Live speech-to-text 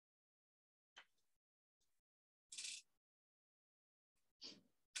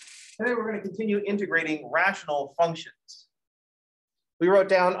Today we're going to continue integrating rational functions. We wrote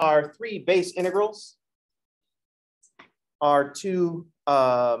down our three base integrals, our two,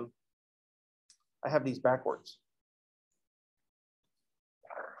 I have these backwards.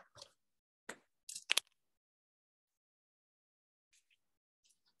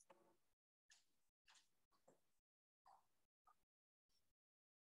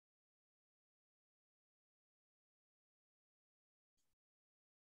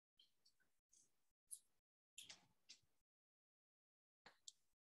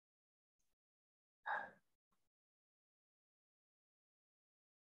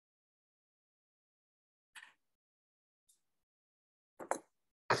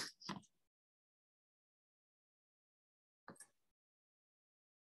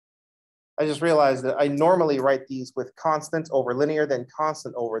 I just realized that I normally write these with constant over linear, then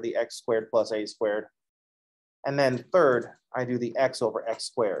constant over the x squared plus a squared. And then third, I do the x over x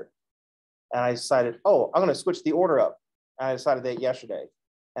squared. And I decided, oh, I'm going to switch the order up. And I decided that yesterday.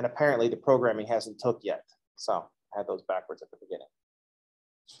 And apparently the programming hasn't took yet. So I had those backwards at the beginning.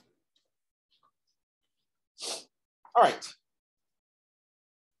 All right.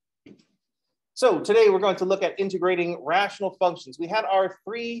 So today we're going to look at integrating rational functions. We had our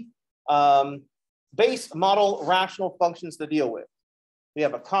three base model rational functions to deal with. We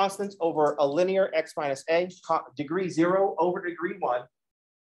have a constant over a linear x minus a, degree 0 over degree 1.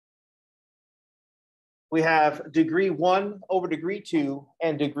 We have degree 1 over degree 2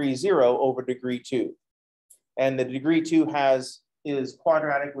 and degree 0 over degree 2. And the degree 2 is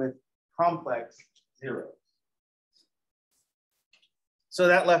quadratic with complex zeros. So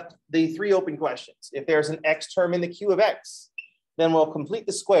that left the three open questions. If there's an x term in the q of x, then we'll complete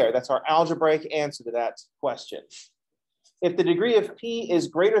the square. That's our algebraic answer to that question. If the degree of p is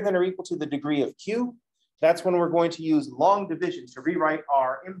greater than or equal to the degree of q, that's when we're going to use long division to rewrite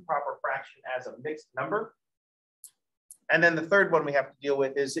our improper fraction as a mixed number. And then the third one we have to deal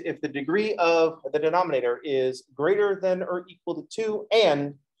with is if the degree of the denominator is greater than or equal to 2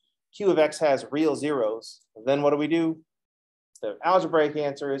 and q of x has real zeros, then what do? The algebraic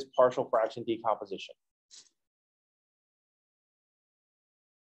answer is partial fraction decomposition.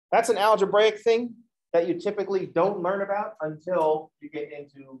 That's an algebraic thing that you typically don't learn about until you get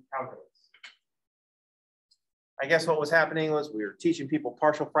into calculus. I guess what was happening was we were teaching people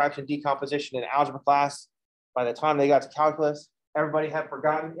partial fraction decomposition in algebra class. By the time they got to calculus, everybody had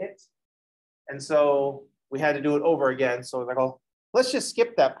forgotten it. And so we had to do it over again. So like, oh, let's just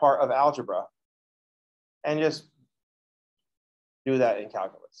skip that part of algebra and just do that in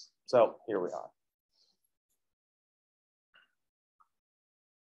calculus. So here we are.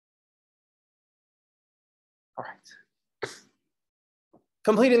 All right.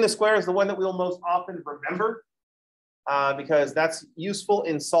 Completing the square is the one that we'll most often remember because that's useful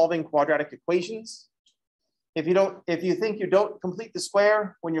in solving quadratic equations. If you think you don't complete the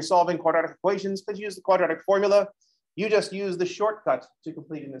square when you're solving quadratic equations, because you use the quadratic formula, you just use the shortcut to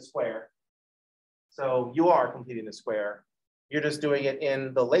completing the square. So you are completing the square. You're just doing it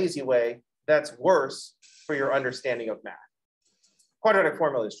in the lazy way. That's worse for your understanding of math. Quadratic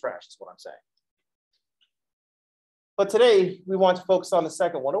formula is trash, is what I'm saying. But today, we want to focus on the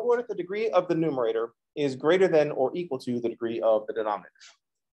second one. What if the degree of the numerator is greater than or equal to the degree of the denominator?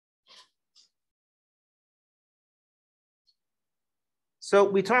 So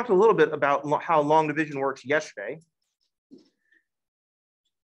we talked a little bit about how long division works yesterday.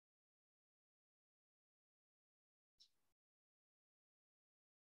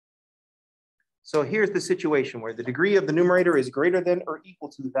 So here's the situation where the degree of the numerator is greater than or equal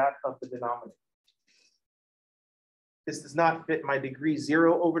to that of the denominator. This does not fit my degree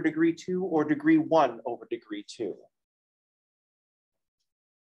 0 over degree 2 or degree 1 over degree 2.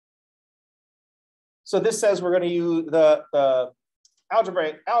 So this says we're going to use the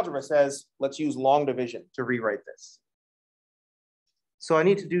algebra says, let's use long division to rewrite this. So I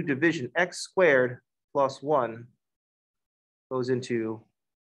need to do division. X squared plus 1 goes into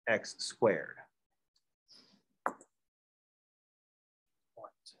x squared.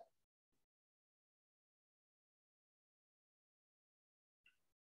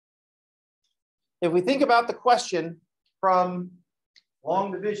 If we think about the question from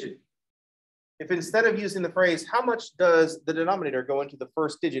long division, if instead of using the phrase, how much does the denominator go into the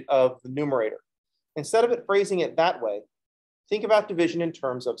first digit of the numerator? Instead of it phrasing it that way, think about division in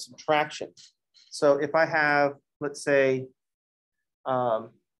terms of subtraction. So if I have, let's say,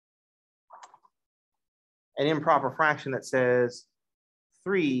 an improper fraction that says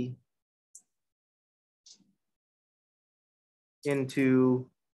 3 into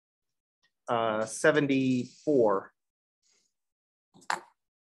 74.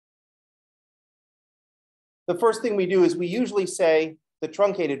 the first thing we do is we usually say the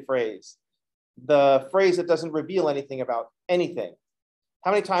truncated phrase, the phrase that doesn't reveal anything about anything.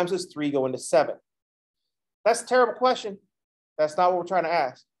 How many times does 3 go into 7? That's a terrible question. That's not what we're trying to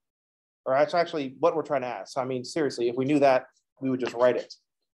ask. Or that's actually what we're trying to ask. I mean, seriously, if we knew that, we would just write it.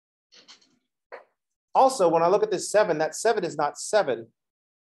 Also, when I look at this 7, that 7 is not 7.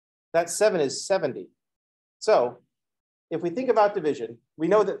 That 7 is 70. So if we think about division, we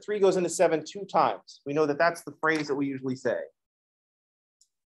know that 3 goes into 7 2 times. We know that that's the phrase that we usually say.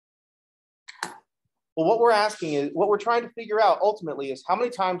 Well, what we're asking is, what we're trying to figure out ultimately is how many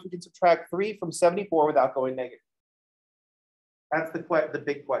times we can subtract 3 from 74 without going negative. That's the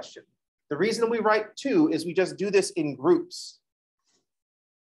big question. The reason we write 2 is we just do this in groups.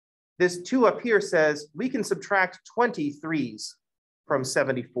 This 2 up here says we can subtract 20 3s from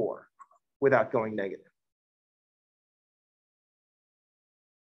 74 without going negative.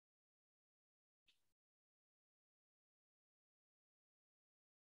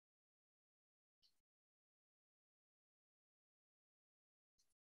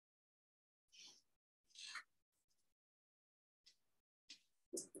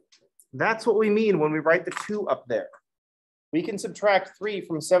 That's what we mean when we write the 2 up there. We can subtract 3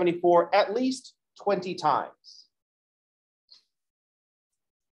 from 74 at least 20 times.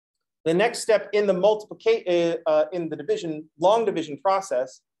 The next step in the long division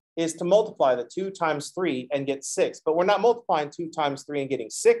process is to multiply the 2 times 3 and get 6. But we're not multiplying 2 times 3 and getting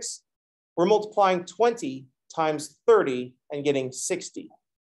 6. We're multiplying 20 times 30 and getting 60.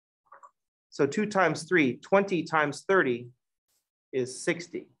 So 2 times 3, 20 times 30 is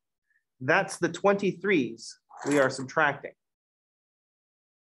 60. That's the 23s we are subtracting.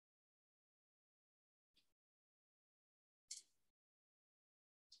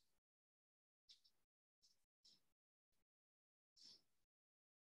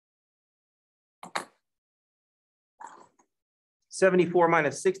 (74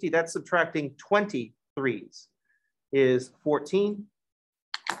 minus 60), that's subtracting 23s, is 14.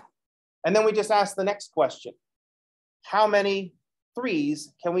 And then we just ask the next question. How many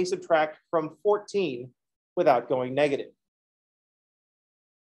 3s can we subtract from 14 without going negative?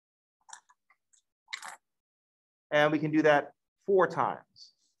 And we can do that 4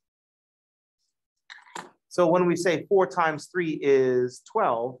 times. So when we say 4 times 3 is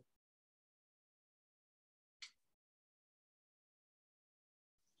 12,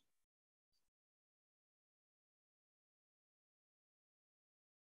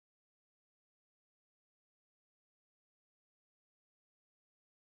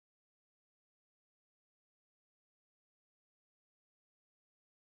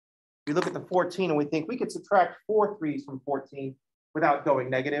 we look at the 14 and we think we could subtract 4 3s from 14 without going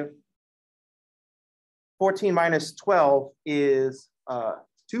negative. 14 minus 12 is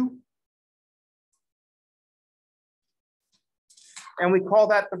 2. And we call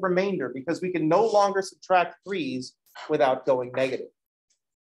that the remainder because we can no longer subtract 3s without going negative.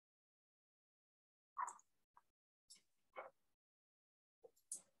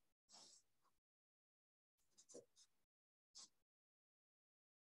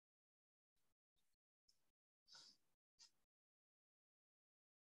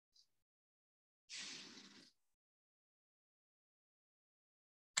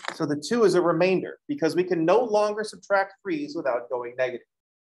 So the 2 is a remainder because we can no longer subtract 3s without going negative.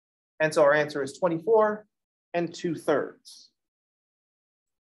 And so our answer is 24 2/3.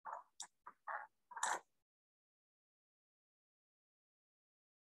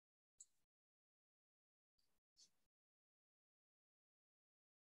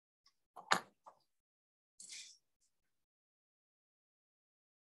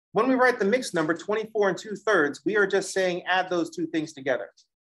 When we write the mixed number 24 2/3, we are just saying add those 2 things together.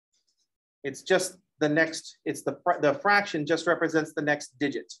 It's just the next, the fraction just represents the next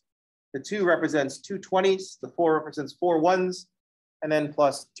digit. The 2 represents 2 20s, the 4 represents 4 1s, and then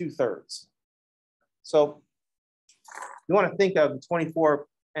plus 2/3. So you want to think of 24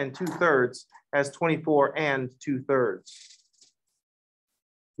 2/3 as 24 2/3.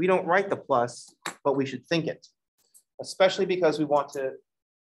 We don't write the plus, but we should think it, especially because we want to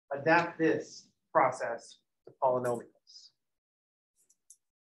adapt this process to polynomials.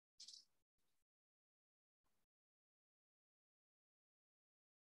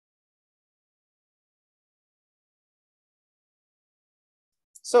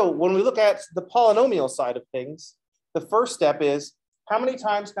 So when we look at the polynomial side of things, the first step is how many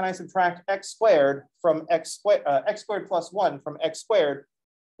times can I subtract x squared from x squared plus 1 from x squared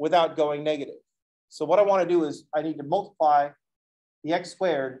without going negative? So what I want to do is I need to multiply the x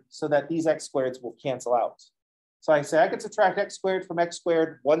squared so that these x squareds will cancel out. So I say I can subtract x squared from x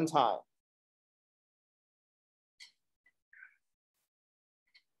squared 1 time.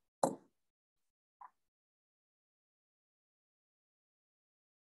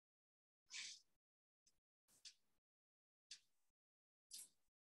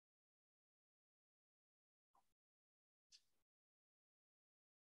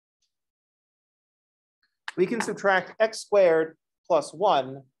 we can subtract x squared plus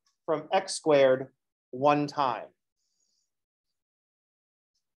 1 from x squared one time.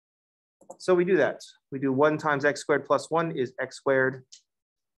 So we do that. We do 1 times x squared plus 1 is x squared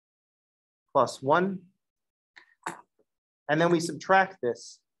plus 1. And then we subtract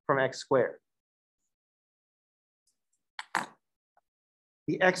this from x squared.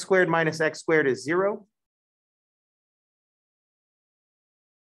 The x squared minus x squared is 0.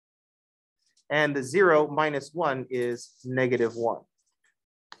 And the 0 minus 1 is negative 1.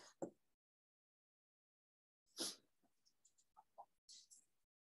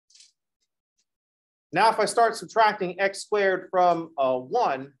 Now, if I start subtracting x squared from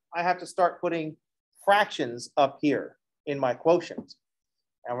 1, I have to start putting fractions up here in my quotient.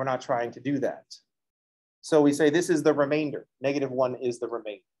 And we're not trying to do that. So we say this is the remainder. Negative 1 is the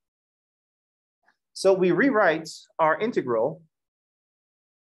remainder. So we rewrite our integral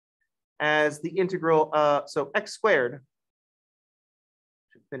as the integral, so x squared,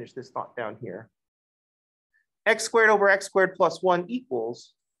 should finish this thought down here. X squared over x squared plus 1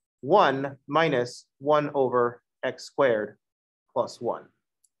 equals 1 minus 1 over x squared plus 1.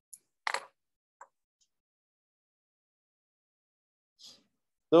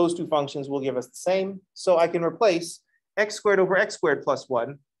 Those two functions will give us the same. So I can replace x squared over x squared plus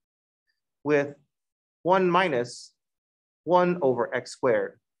 1 with 1 minus 1 over x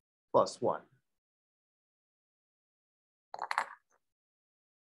squared plus 1.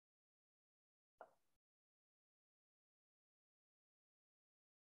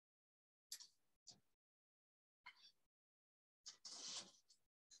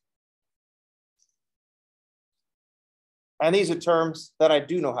 And these are terms that I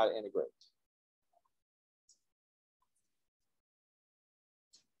do know how to integrate.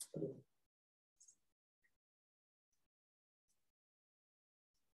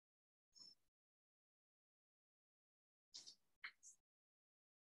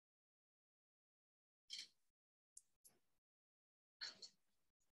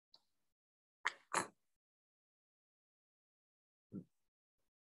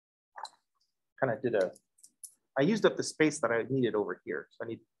 Kind of I used up the space that I needed over here, so I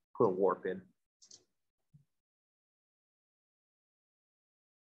need to put a warp in.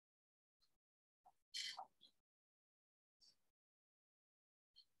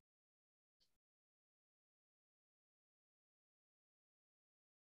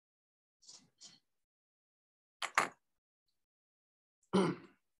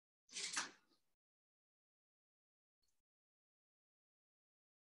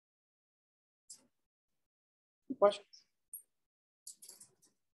 Questions?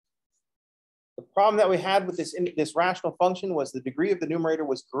 The problem that we had with this rational function was the degree of the numerator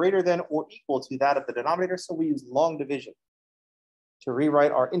was greater than or equal to that of the denominator, so we used long division to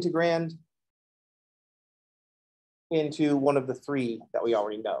rewrite our integrand into one of the three that we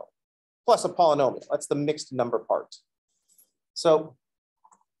already know, plus a polynomial. That's the mixed number part. So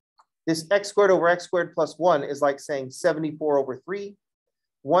this x squared over x squared plus 1 is like saying 74 over 3.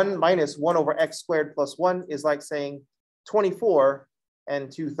 1 minus 1 over x squared plus 1 is like saying 24 and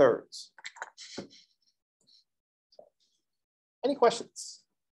 2/3. Any questions?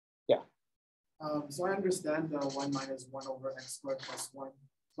 Yeah. So I understand the 1 minus 1 over x squared plus 1.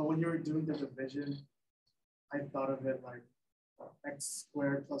 So when you're doing the division, I thought of it like x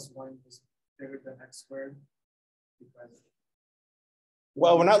squared plus 1 is bigger than x squared.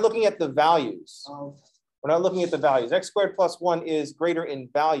 Well, we're not looking at the values. We're not looking at the values. X squared plus 1 is greater in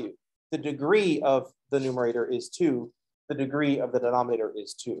value. The degree of the numerator is 2. The degree of the denominator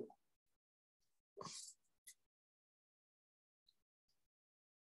is 2.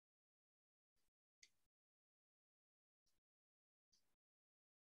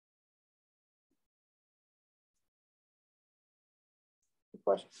 Good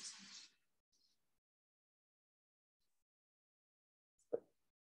questions?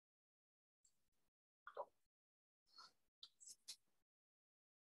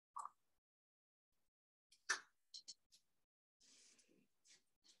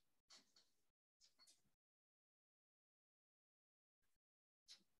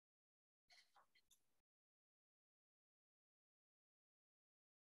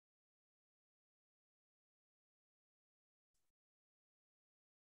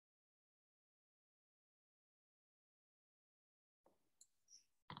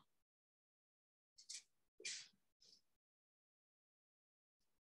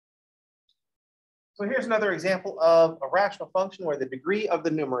 So here's another example of a rational function where the degree of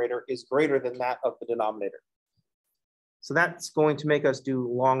the numerator is greater than that of the denominator. So that's going to make us do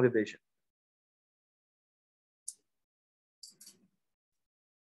long division.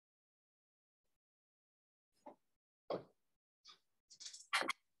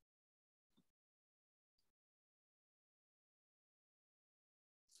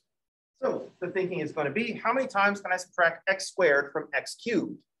 the thinking is going to be, how many times can I subtract x squared from x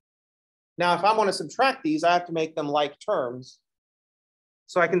cubed? Now, if I want to subtract these, I have to make them like terms.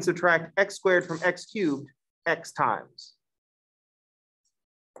 So I can subtract x squared from x cubed x times.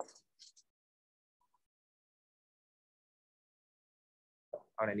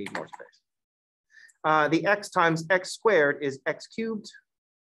 Oh, I need more space. The x times x squared is x cubed.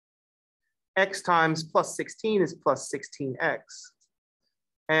 X times plus 16 is plus 16x.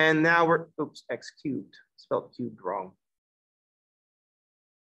 And now we're, oops, x cubed, spelled cubed wrong.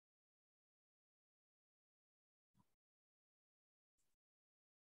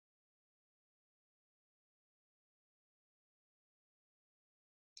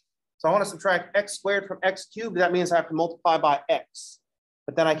 So I want to subtract x squared from x cubed. That means I have to multiply by x.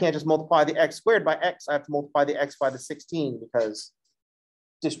 But then I can't just multiply the x squared by x. I have to multiply the x by the 16 because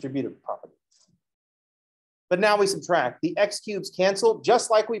distributive property. But now we subtract. The x cubes cancel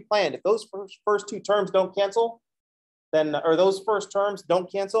just like we planned. If those first two terms don't cancel, then, or those first terms don't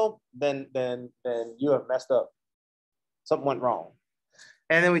cancel, then you have messed up. Something went wrong.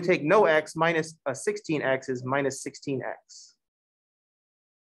 And then we take no x minus 16x is minus 16x.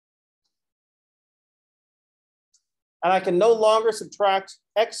 And I can no longer subtract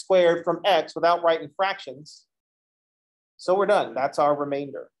x squared from x without writing fractions. So we're done. That's our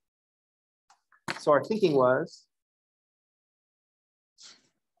remainder. So our thinking was,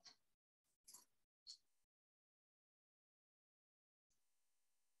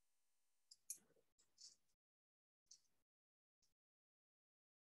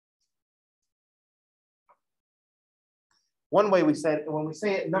 one way we said, when we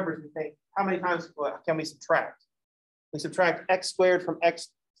say it in numbers, we think, how many times can we subtract? We subtract x squared from x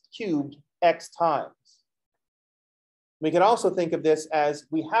cubed x times. We can also think of this as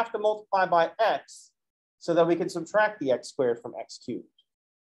we have to multiply by x so that we can subtract the x squared from x cubed.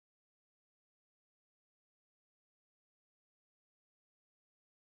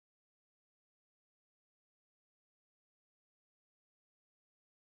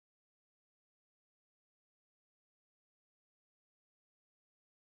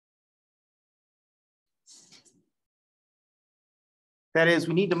 That is,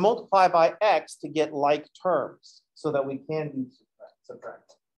 we need to multiply by x to get like terms so that we can do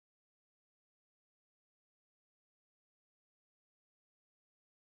subtract.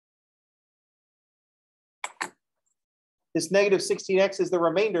 This negative 16x is the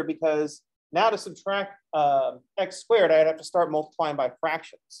remainder because now to subtract x squared, I'd have to start multiplying by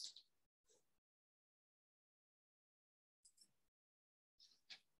fractions.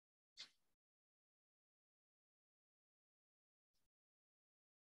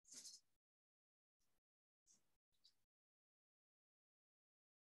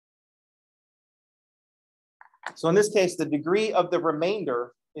 So in this case, the degree of the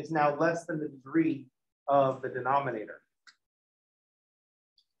remainder is now less than the degree of the denominator.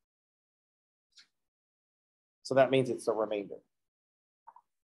 So that means it's the remainder.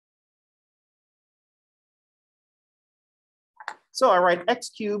 So I write x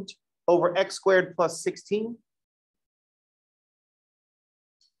cubed over x squared plus 16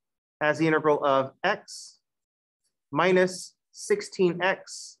 as the integral of x minus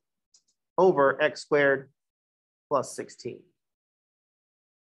 16x over x squared plus 16.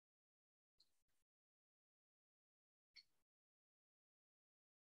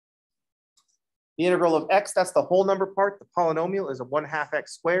 The integral of x, that's the whole number part. The polynomial is a 1/2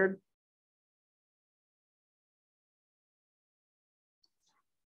 x squared.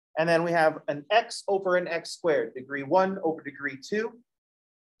 And then we have an x over an x squared, degree 1 over degree 2.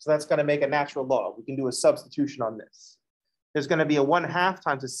 So that's going to make a natural log. We can do a substitution on this. There's going to be a 1/2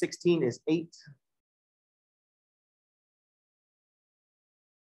 times a 16 is 8.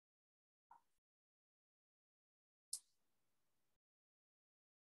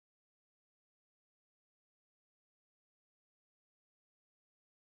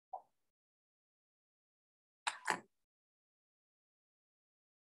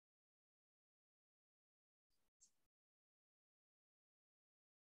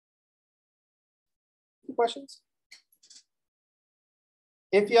 Questions?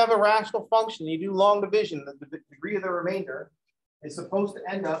 If you have a rational function, you do long division, the degree of the remainder is supposed to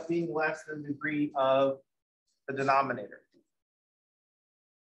end up being less than the degree of the denominator.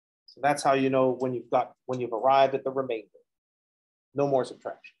 So that's how you know when you've arrived at the remainder. No more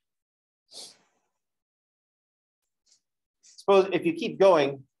subtraction. Suppose if you keep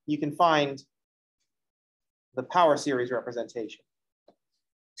going, you can find the power series representation.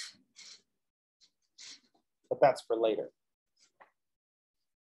 But that's for later.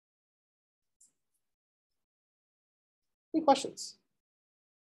 Any questions?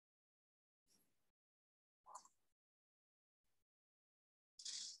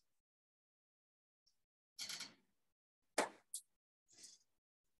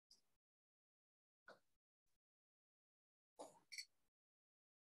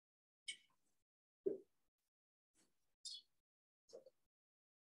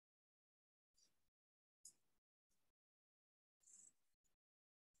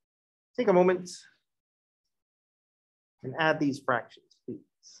 take a moment and add these fractions, please.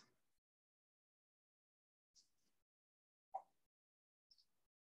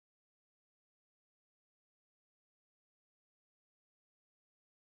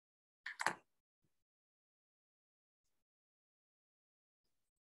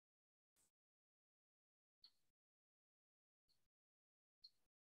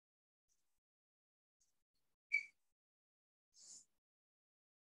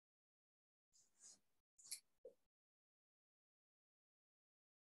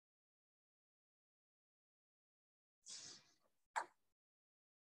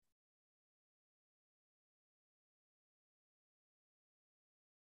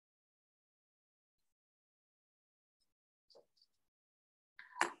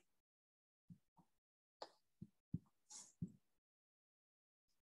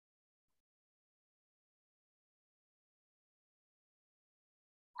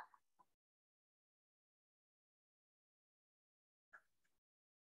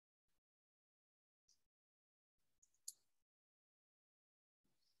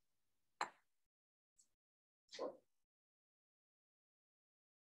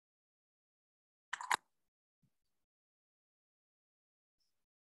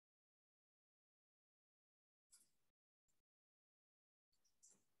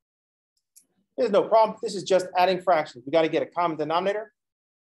 There's no problem. This is just adding fractions. We got to get a common denominator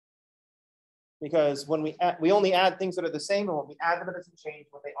because when we only add things that are the same, and when we add them, it doesn't change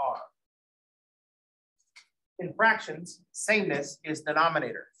what they are. In fractions, sameness is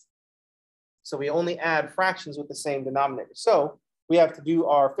denominator. So we only add fractions with the same denominator. So we have to do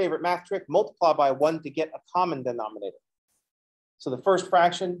our favorite math trick, multiply by 1 to get a common denominator. So the first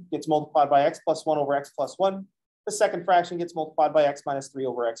fraction gets multiplied by x plus 1 over x plus 1. The second fraction gets multiplied by x minus 3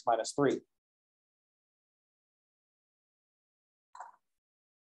 over x minus 3.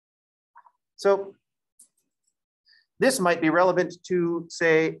 So this might be relevant to,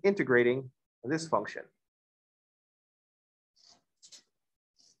 say, integrating this function.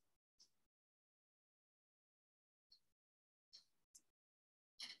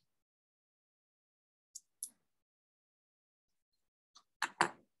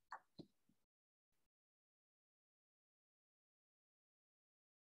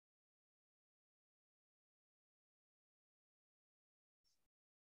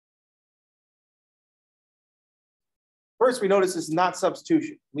 First, we notice this is not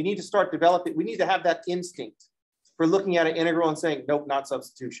substitution. We need to start developing, we need to have that instinct for looking at an integral and saying, nope, not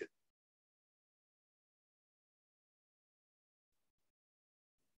substitution.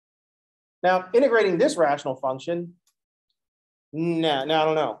 Now, integrating this rational function, no, I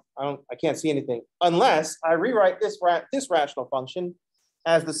don't know. I can't see anything unless I rewrite this rational function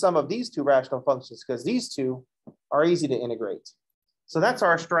as the sum of these two rational functions, because these two are easy to integrate. So that's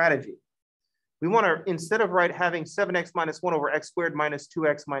our strategy. We want to, instead of having 7x minus 1 over x squared minus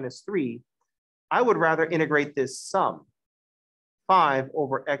 2x minus 3, I would rather integrate this sum, 5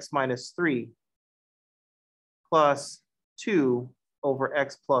 over x minus 3 plus 2 over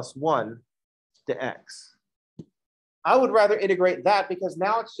x plus 1 to x. I would rather integrate that because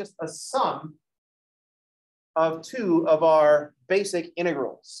now it's just a sum of two of our basic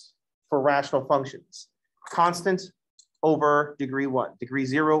integrals for rational functions. Constant over degree 1, degree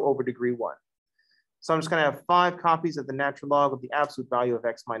 0 over degree 1. So I'm just going to have 5 copies of the natural log of the absolute value of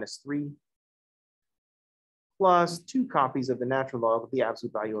x minus 3 plus 2 copies of the natural log of the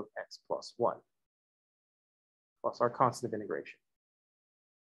absolute value of x plus 1 plus our constant of integration.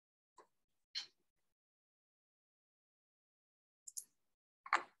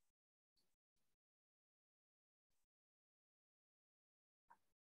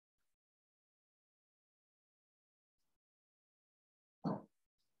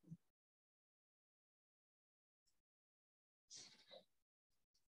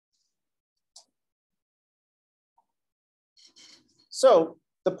 So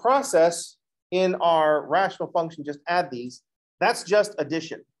the process in our rational function, just add these, that's just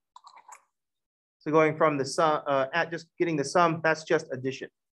addition. So going from the sum, just getting the sum, that's just addition.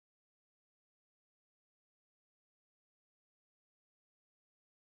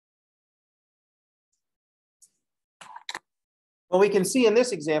 Well, we can see in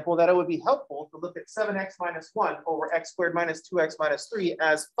this example that it would be helpful to look at 7x minus 1 over x squared minus 2x minus 3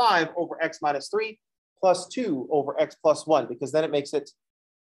 as 5 over x minus 3 plus 2 over x plus 1, because then it makes it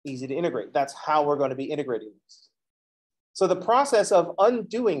easy to integrate. That's how we're going to be integrating this. So the process of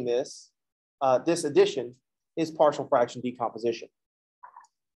undoing this, this addition, is partial fraction decomposition.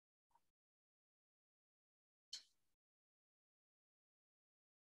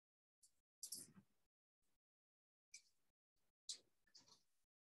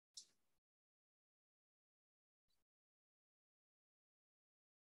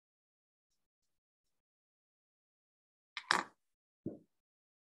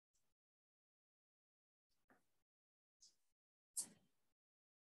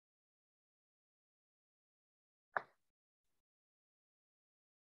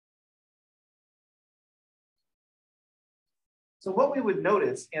 So what we would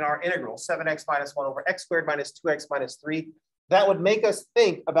notice in our integral, 7x minus 1 over x squared minus 2x minus 3, that would make us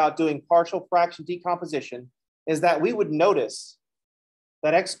think about doing partial fraction decomposition, is that we would notice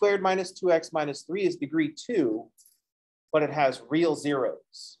that x squared minus 2x minus 3 is degree 2, but it has real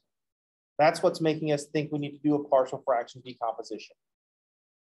zeros. That's what's making us think we need to do a partial fraction decomposition.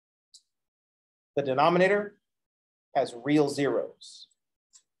 The denominator has real zeros.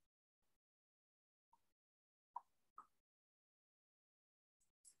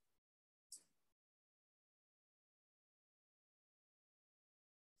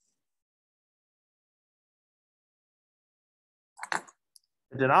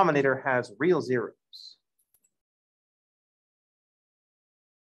 The denominator has real zeros.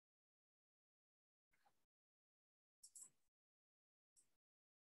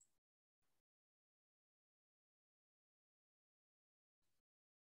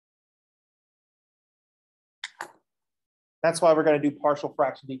 That's why we're going to do partial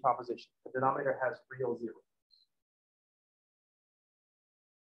fraction decomposition. The denominator has real zeros.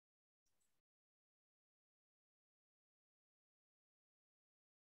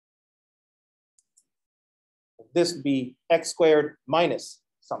 This would be x squared minus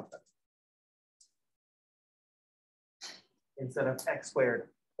something instead of x squared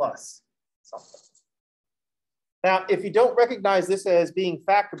plus something. Now, if you don't recognize this as being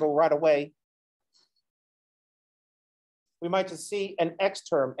factorable right away, we might just see an x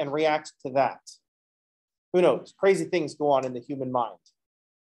term and react to that. Who knows? Crazy things go on in the human mind.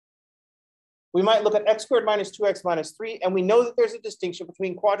 We might look at x squared minus 2x minus 3, and we know that there's a distinction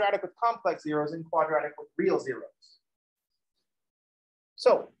between quadratic with complex zeros and quadratic with real zeros.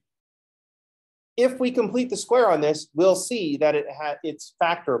 So if we complete the square on this, we'll see that it's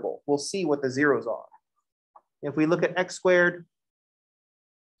factorable. We'll see what the zeros are. If we look at x squared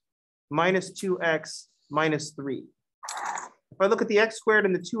minus 2x minus 3. If I look at the x squared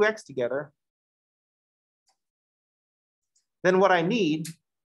and the 2x together, then what I need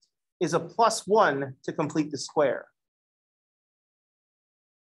is a plus 1 to complete the square.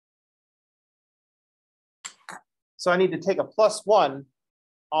 So I need to take a plus 1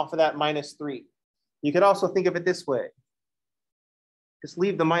 off of that minus 3. You could also think of it this way. Just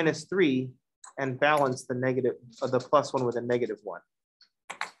leave the minus 3 and balance the negative, the plus 1 with a negative 1.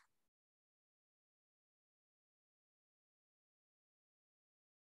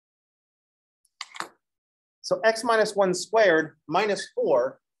 So x minus 1 squared minus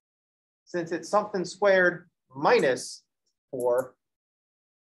 4, since it's something squared minus 4,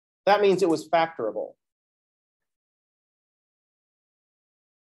 that means it was factorable.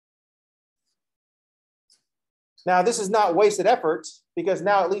 Now, this is not wasted effort because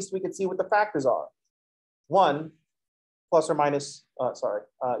now at least we can see what the factors are. 1 plus or minus, 1.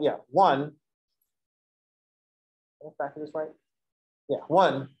 Did I factor this right? Yeah,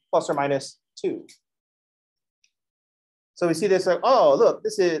 1 plus or minus 2. So we see this like, oh, look,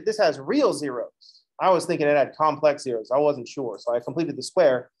 this has real zeros. I was thinking it had complex zeros. I wasn't sure. So I completed the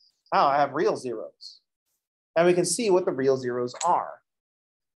square. Oh, I have real zeros. And we can see what the real zeros are.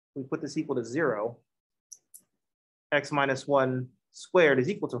 We put this equal to 0. X minus 1 squared is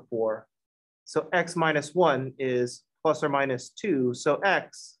equal to 4. So x minus 1 is plus or minus 2. So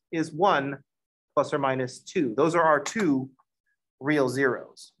x is 1 plus or minus 2. Those are our two real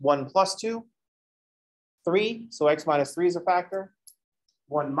zeros. 1 plus 2. 3, so x minus 3 is a factor.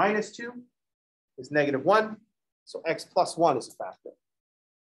 1 minus 2 is negative 1, so x plus 1 is a factor.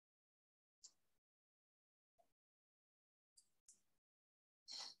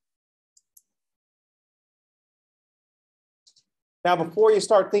 Now, before you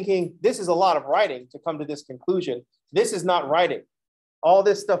start thinking, this is a lot of writing to come to this conclusion, this is not writing. All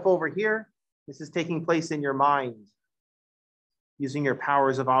this stuff over here, this is taking place in your mind, using your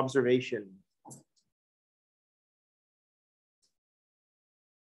powers of observation.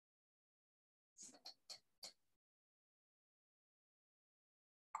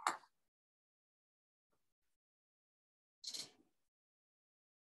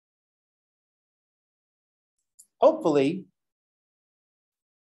 Hopefully,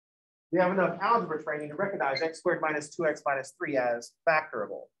 we have enough algebra training to recognize x squared minus 2x minus 3 as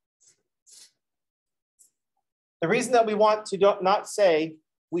factorable. The reason that we want to not say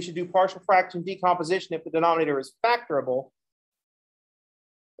we should do partial fraction decomposition if the denominator is factorable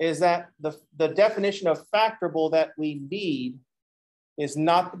is that the definition of factorable that we need is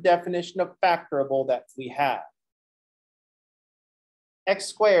not the definition of factorable that we have. X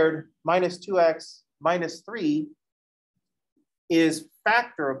squared minus 2x minus 3 is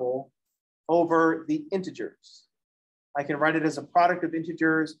factorable over the integers. I can write it as a product of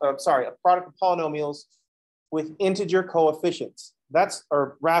integers, a product of polynomials with integer coefficients. That's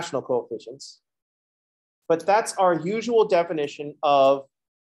our rational coefficients. But that's our usual definition of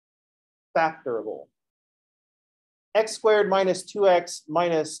factorable. X squared minus 2x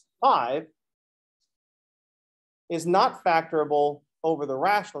minus 5 is not factorable over the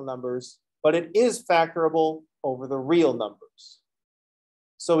rational numbers, but it is factorable over the real numbers.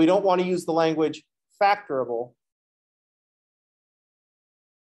 So we don't want to use the language factorable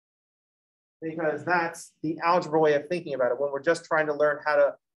because that's the algebra way of thinking about it when we're just trying to learn how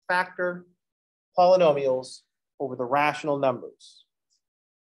to factor polynomials over the rational numbers.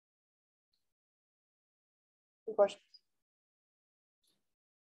 Any questions?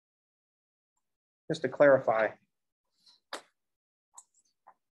 Just to clarify.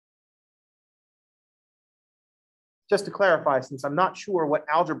 Just to clarify, since I'm not sure what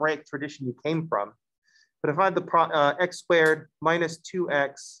algebraic tradition you came from, but if I have the x squared minus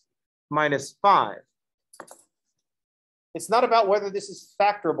 2x minus 5, it's not about whether this is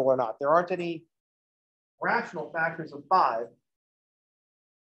factorable or not. There aren't any rational factors of 5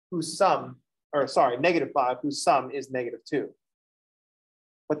 whose sum, or sorry, negative 5 whose sum is negative 2.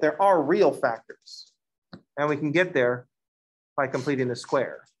 But there are real factors, and we can get there by completing the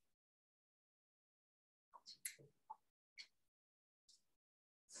square.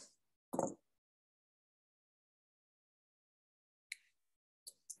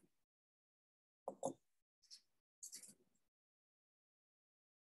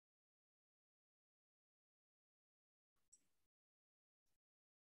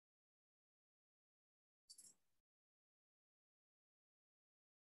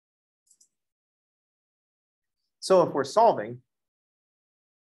 So if we're solving,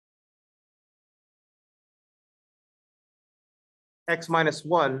 x minus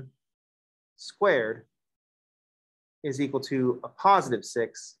 1 squared is equal to a positive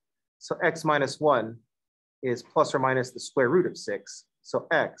 6. So x minus 1 is plus or minus the square root of 6. So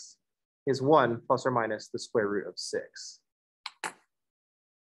x is 1 plus or minus the square root of 6.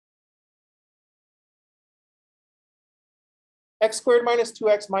 X squared minus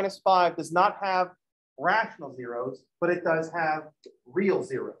 2x minus 5 does not have rational zeros, but it does have real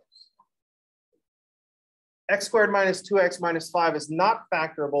zeros. X squared minus 2x minus 5 is not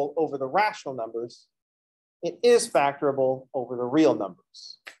factorable over the rational numbers. It is factorable over the real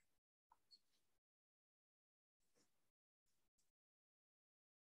numbers.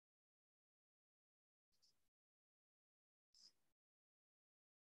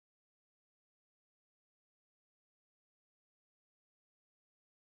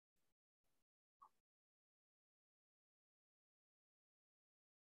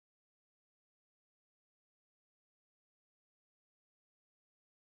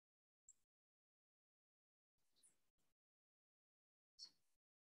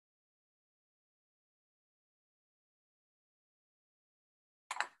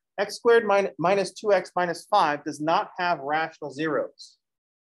 X squared minus 2x minus 5 does not have rational zeros.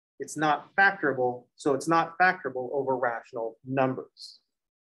 It's not factorable, so it's not factorable over rational numbers.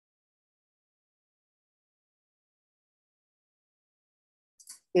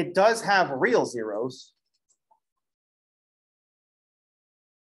 It does have real zeros.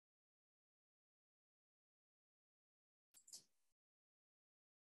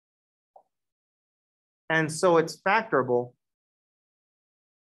 And so it's factorable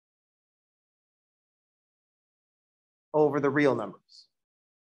over the real numbers.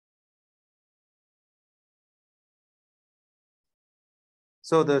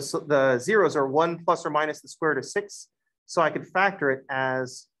 So the zeros are 1 plus or minus the square root of 6. So I could factor it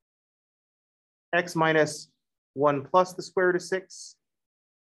as x minus 1 plus the square root of 6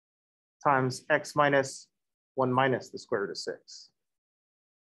 times x minus 1 minus the square root of 6.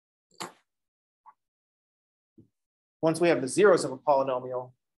 Once we have the zeros of a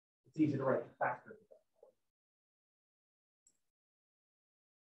polynomial, it's easy to write the factor.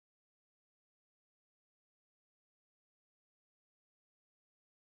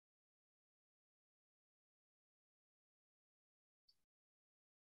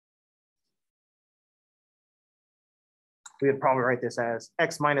 We would probably write this as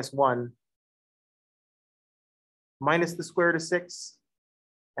x minus 1 minus the square root of 6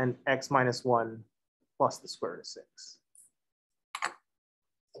 and x minus 1 plus the square root of 6.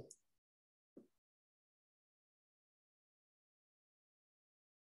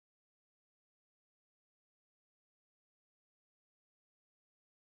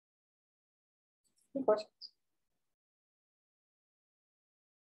 Any questions?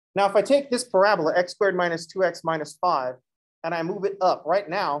 Now, if I take this parabola, x squared minus 2x minus 5, and I move it up right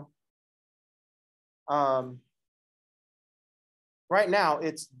now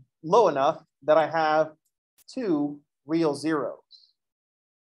it's low enough that I have 2 real zeros.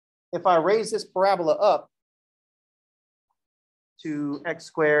 If I raise this parabola up to x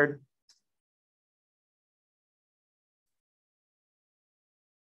squared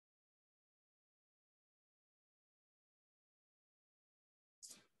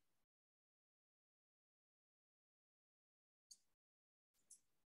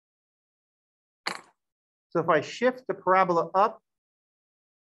so if I shift the parabola up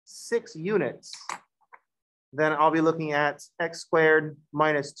 6 units, then I'll be looking at x squared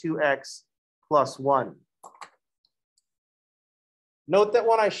minus 2x plus 1. Note that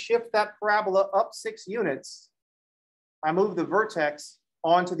when I shift that parabola up 6 units, I move the vertex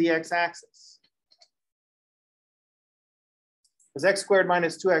onto the x-axis. Because x squared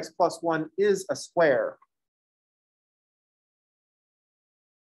minus 2x plus 1 is a square.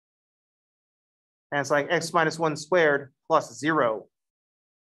 And it's like x minus 1 squared plus 0.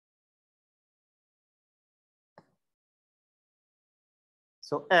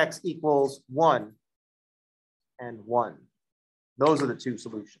 So x equals 1 and 1. Those are the two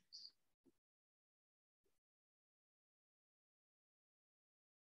solutions.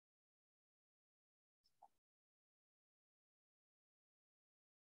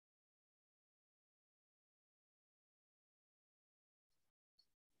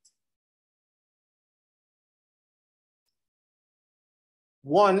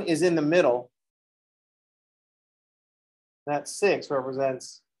 One is in the middle. That 6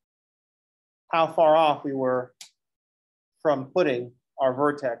 represents how far off we were from putting our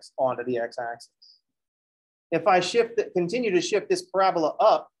vertex onto the x-axis. If I continue to shift this parabola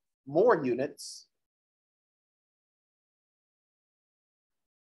up more units,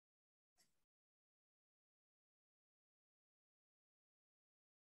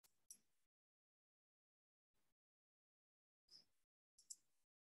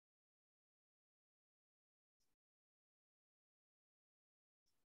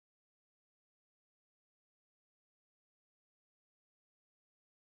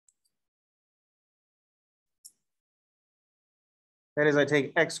 that is, I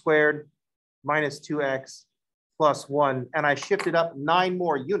take x squared minus 2x plus 1, and I shift it up 9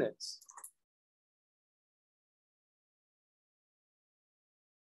 more units.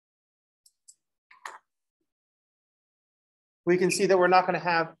 We can see that we're not going to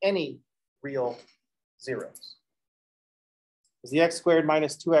have any real zeros. Because the x squared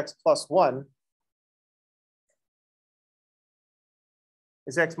minus 2x plus 1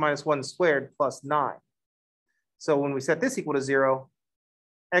 is x minus 1 squared plus 9. So when we set this equal to 0,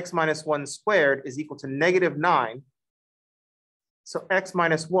 x minus 1 squared is equal to negative 9. So x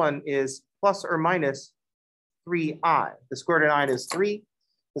minus 1 is plus or minus 3i. The square root of 9 is 3.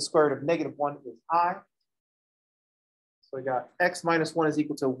 The square root of negative 1 is I. So we got x minus 1 is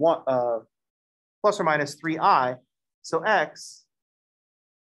equal to 1 plus or minus 3i. So x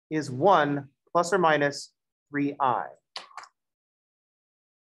is 1 plus or minus 3i.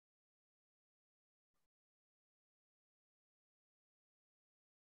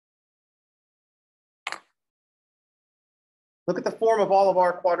 Look at the form of all of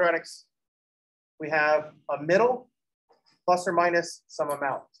our quadratics. We have a middle plus or minus some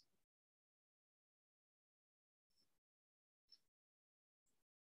amount.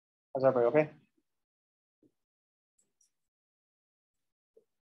 How's everybody okay?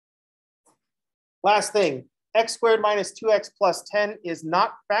 Last thing, x squared minus 2x plus 10 is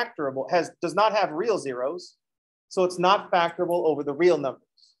not factorable, does not have real zeros, so it's not factorable over the real numbers.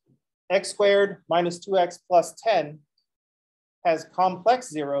 X squared minus 2x plus 10 has complex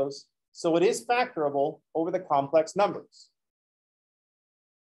zeros, so it is factorable over the complex numbers.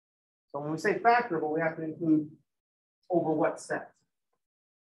 So when we say factorable, we have to include over what set.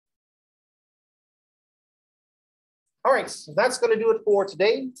 All right, so that's going to do it for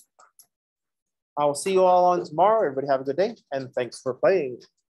today. I will see you all on tomorrow. Everybody have a good day, and thanks for playing.